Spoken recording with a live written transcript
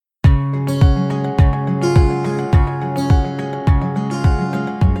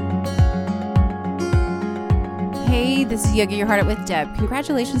This is Yoga Your Heart Out with Deb.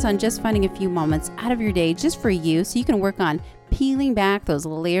 Congratulations on just finding a few moments out of your day just for you so you can work on peeling back those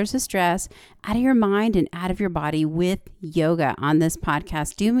layers of stress out of your mind and out of your body with yoga on this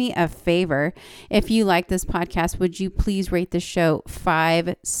podcast. Do me a favor. If you like this podcast, would you please rate the show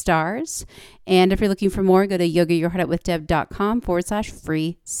 5 stars? And if you're looking for more, go to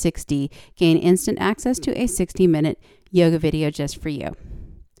yogayourheartoutwithdeb.com/free 60. Gain instant access to a 60-minute yoga video just for you.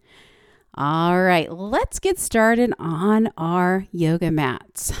 All right, let's get started on our yoga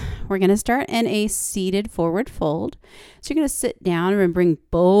mats. We're going to start in a seated forward fold. So you're going to sit down and bring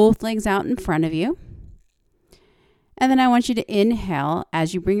both legs out in front of you. And then I want you to inhale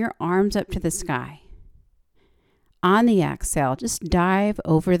as you bring your arms up to the sky. On the exhale, just dive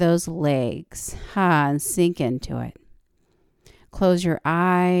over those legs and sink into it. Close your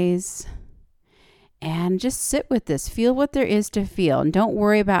eyes. And just sit with this. Feel what there is to feel. And don't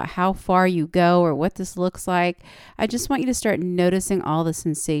worry about how far you go or what this looks like. I just want you to start noticing all the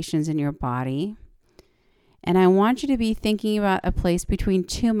sensations in your body. And I want you to be thinking about a place between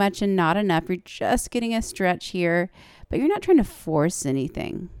too much and not enough. You're just getting a stretch here, but you're not trying to force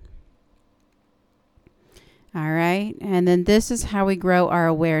anything. All right. And then this is how we grow our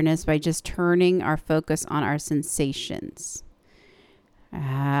awareness, by just turning our focus on our sensations.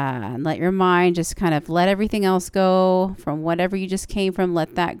 And let your mind just kind of let everything else go from whatever you just came from.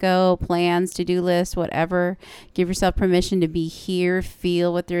 Let that go. Plans, to-do lists, whatever. Give yourself permission to be here.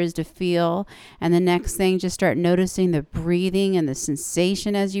 Feel what there is to feel. And the next thing, just start noticing the breathing and the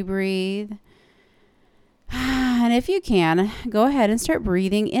sensation as you breathe. And if you can, go ahead and start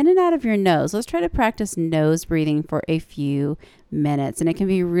breathing in and out of your nose. Let's try to practice nose breathing for a few minutes. And it can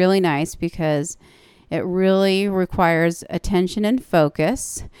be really nice because it really requires attention and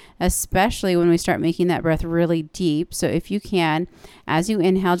focus, especially when we start making that breath really deep. So if you can, as you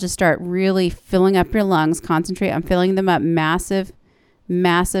inhale, just start really filling up your lungs. Concentrate on filling them up massively,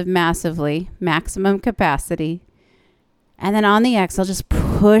 maximum capacity. And then on the exhale, just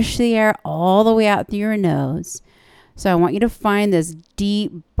push the air all the way out through your nose. So I want you to find this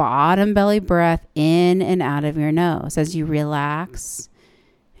deep bottom belly breath in and out of your nose as you relax.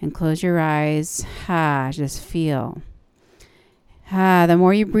 And close your eyes. Just feel. The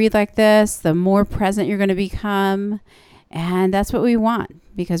more you breathe like this, the more present you're going to become. And that's what we want,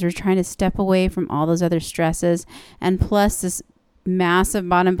 because we're trying to step away from all those other stresses. And plus, this massive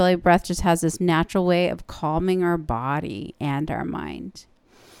bottom belly breath just has this natural way of calming our body and our mind.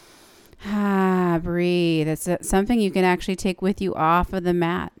 Breathe. It's something you can actually take with you off of the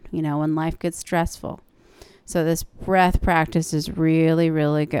mat, when life gets stressful. So this breath practice is really,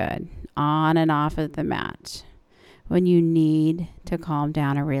 really good on and off of the mat when you need to calm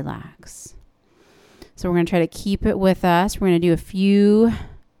down or relax. So we're going to try to keep it with us. We're going to do a few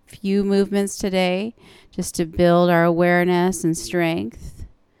movements today just to build our awareness and strength.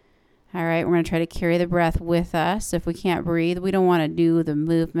 All right, we're going to try to carry the breath with us. If we can't breathe, we don't want to do the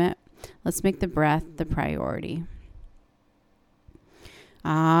movement. Let's make the breath the priority.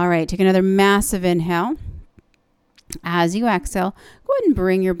 All right, take another massive inhale. As you exhale, go ahead and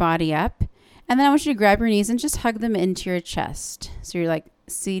bring your body up. And then I want you to grab your knees and just hug them into your chest. So you're like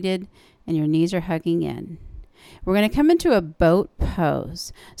seated and your knees are hugging in. We're going to come into a boat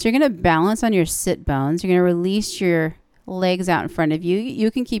pose. So you're going to balance on your sit bones. You're going to release your legs out in front of you.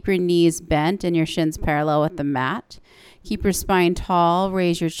 You can keep your knees bent and your shins parallel with the mat. Keep your spine tall.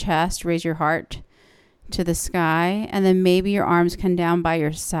 Raise your chest. Raise your heart to the sky. And then maybe your arms come down by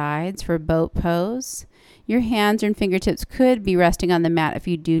your sides for boat pose. Your hands and fingertips could be resting on the mat. If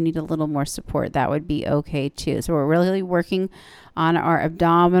you do need a little more support, that would be okay too. So we're really working on our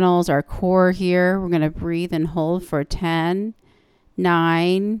abdominals, our core here. We're going to breathe and hold for 10,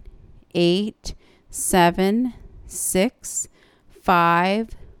 9, 8, 7, 6, 5,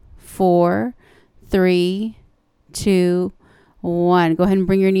 4, 3, 2, 1. Go ahead and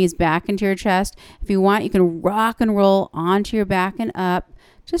bring your knees back into your chest. If you want, you can rock and roll onto your back and up.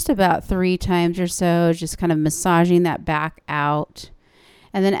 Just about 3 times or so, just kind of massaging that back out.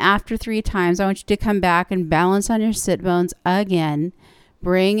 And then after 3 times, I want you to come back and balance on your sit bones again.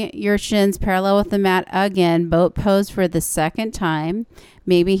 Bring your shins parallel with the mat again. Boat pose for the second time.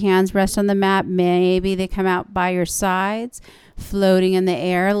 Maybe hands rest on the mat. Maybe they come out by your sides. Floating in the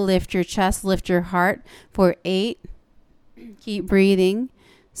air. Lift your chest, lift your heart for 8. Keep breathing.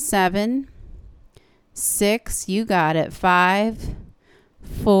 7, 6, you got it. 5,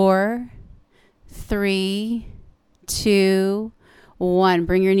 4, 3, 2, 1.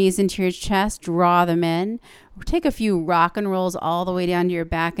 Bring your knees into your chest. Draw them in. Take a few rock and rolls all the way down to your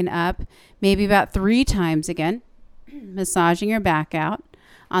back and up. Maybe about 3 times again. Massaging your back out.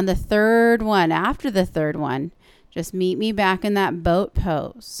 On the third one, after the third one, Just meet me back in that boat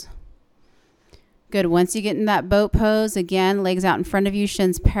pose. Good. Once you get in that boat pose, again, legs out in front of you,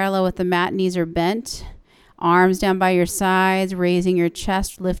 shins parallel with the mat, knees are bent, arms down by your sides, raising your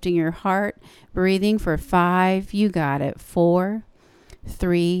chest, lifting your heart, breathing for 5. You got it. 4,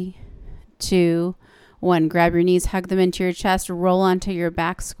 3, 2, 1. Grab your knees, hug them into your chest, roll onto your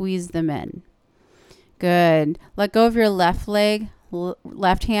back, squeeze them in. Good. Let go of your left leg.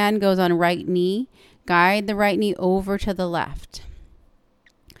 Left hand goes on right knee. Guide the right knee over to the left.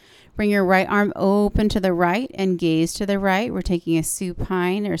 Bring your right arm open to the right and gaze to the right. We're taking a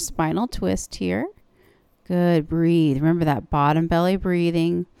supine or spinal twist here. Good. Breathe. Remember that bottom belly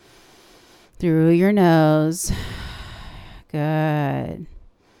breathing through your nose. Good.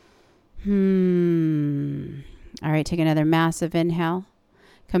 All right, take another massive inhale.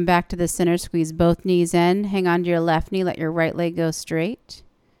 Come back to the center, squeeze both knees in. Hang on to your left knee, let your right leg go straight.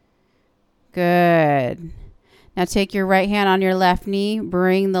 Good. Now take your right hand on your left knee,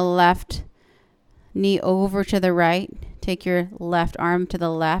 bring the left knee over to the right. Take your left arm to the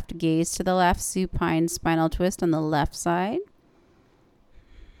left, gaze to the left, supine spinal twist on the left side.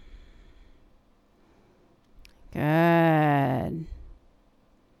 Good.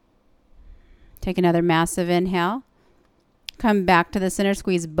 Take another massive inhale. Come back to the center,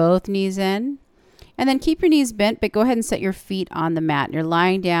 squeeze both knees in. And then keep your knees bent, but go ahead and set your feet on the mat. You're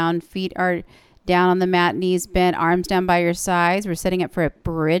lying down, feet are down on the mat, knees bent, arms down by your sides. We're setting up for a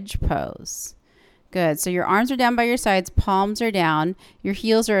bridge pose. Good. So your arms are down by your sides, palms are down. Your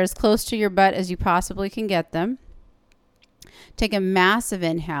heels are as close to your butt as you possibly can get them. Take a massive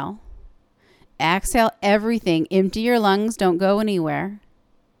inhale. Exhale everything. Empty your lungs. Don't go anywhere.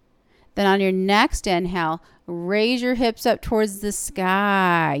 Then on your next inhale, raise your hips up towards the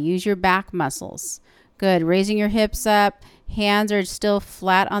sky. Use your back muscles. Good. Raising your hips up. Hands are still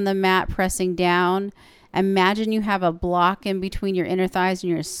flat on the mat, pressing down. Imagine you have a block in between your inner thighs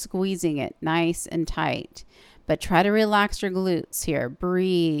and you're squeezing it nice and tight. But try to relax your glutes here.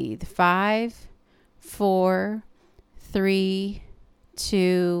 Breathe. 5, 4, 3,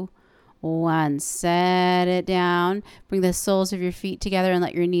 2, 1. Set it down. Bring the soles of your feet together and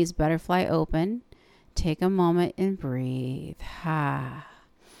let your knees butterfly open. Take a moment and breathe.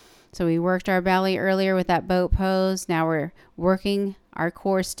 So we worked our belly earlier with that boat pose. Now we're working our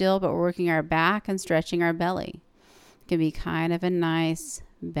core still, but we're working our back and stretching our belly. It can be kind of a nice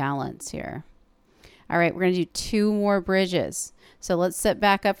balance here. All right, we're going to do 2 more bridges. So let's sit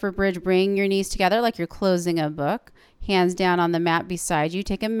back up for bridge. Bring your knees together like you're closing a book. Hands down on the mat beside you.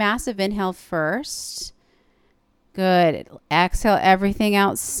 Take a massive inhale first. Good. Exhale everything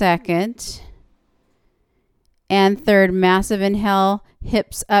out second. And third, massive inhale,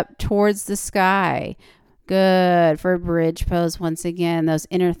 hips up towards the sky. Good. For a bridge pose once again. Those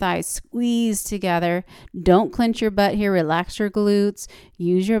inner thighs squeeze together. Don't clench your butt here. Relax your glutes.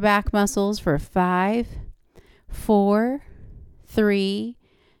 Use your back muscles for 5, 4, 3,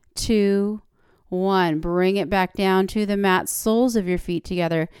 2, 1. Bring it back down to the mat. Soles of your feet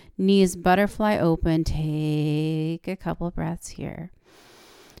together. Knees butterfly open. Take a couple of breaths here.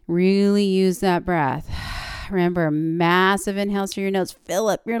 Really use that breath. Remember, massive inhales through your nose. Fill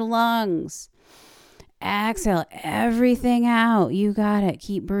up your lungs. Exhale everything out. You got it.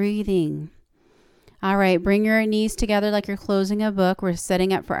 Keep breathing. All right, bring your knees together like you're closing a book. We're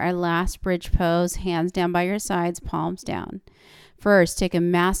setting up for our last bridge pose. Hands down by your sides, palms down. First, take a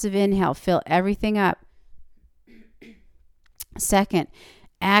massive inhale. Fill everything up. Second,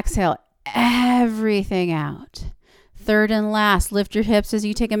 exhale everything out. Third and last, lift your hips as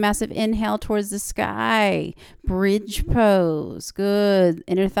you take a massive inhale towards the sky. Bridge pose. Good.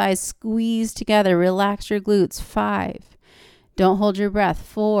 Inner thighs squeeze together. Relax your glutes. 5. Don't hold your breath.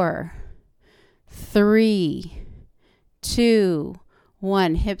 4, 3, 2,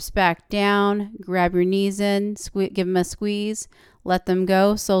 1. Hips back down. Grab your knees in. Give them a squeeze. Let them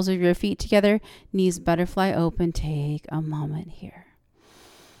go. Soles of your feet together. Knees butterfly open. Take a moment here.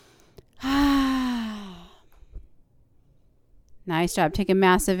 Nice job. Take a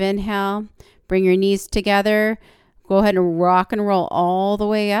massive inhale. Bring your knees together. Go ahead and rock and roll all the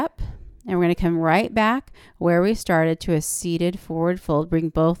way up. And we're going to come right back where we started to a seated forward fold. Bring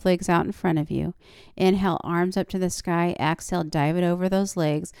both legs out in front of you. Inhale, arms up to the sky. Exhale, dive it over those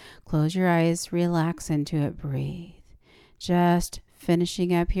legs. Close your eyes. Relax into it. Breathe. Just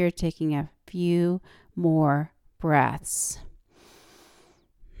finishing up here, taking a few more breaths.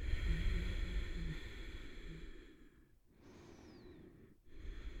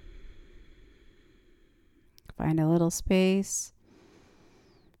 Find a little space.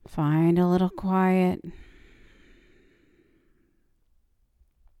 Find a little quiet.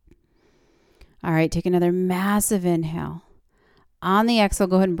 All right, take another massive inhale. On the exhale,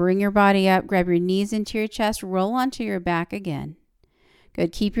 go ahead and bring your body up. Grab your knees into your chest. Roll onto your back again.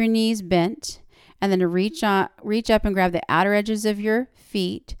 Good. Keep your knees bent. And then to reach up and grab the outer edges of your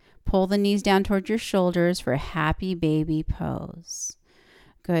feet. Pull the knees down towards your shoulders for a happy baby pose.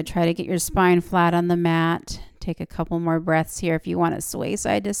 Good. Try to get your spine flat on the mat. Take a couple more breaths here. If you want to sway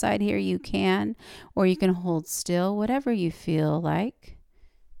side to side here, you can. Or you can hold still, whatever you feel like.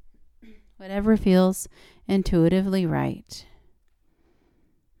 Whatever feels intuitively right.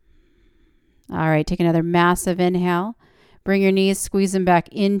 All right, take another massive inhale. Bring your knees, squeeze them back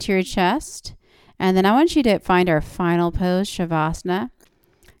into your chest. And then I want you to find our final pose, Shavasana.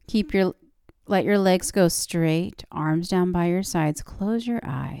 Let your legs go straight, arms down by your sides. Close your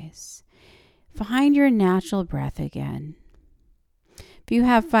eyes. Find your natural breath again. If you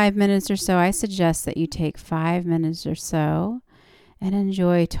have 5 minutes or so, I suggest that you take 5 minutes or so and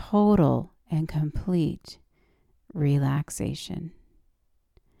enjoy total and complete relaxation.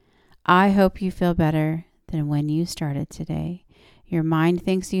 I hope you feel better than when you started today. Your mind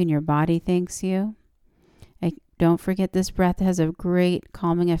thanks you and your body thanks you. Don't forget, this breath has a great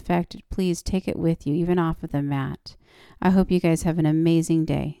calming effect. Please take it with you, even off of the mat. I hope you guys have an amazing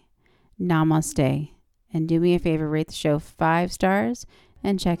day. Namaste. And do me a favor, rate the show 5 stars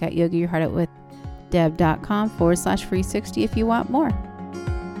and check out yogayourheartoutwithdeb.com/free60 if you want more.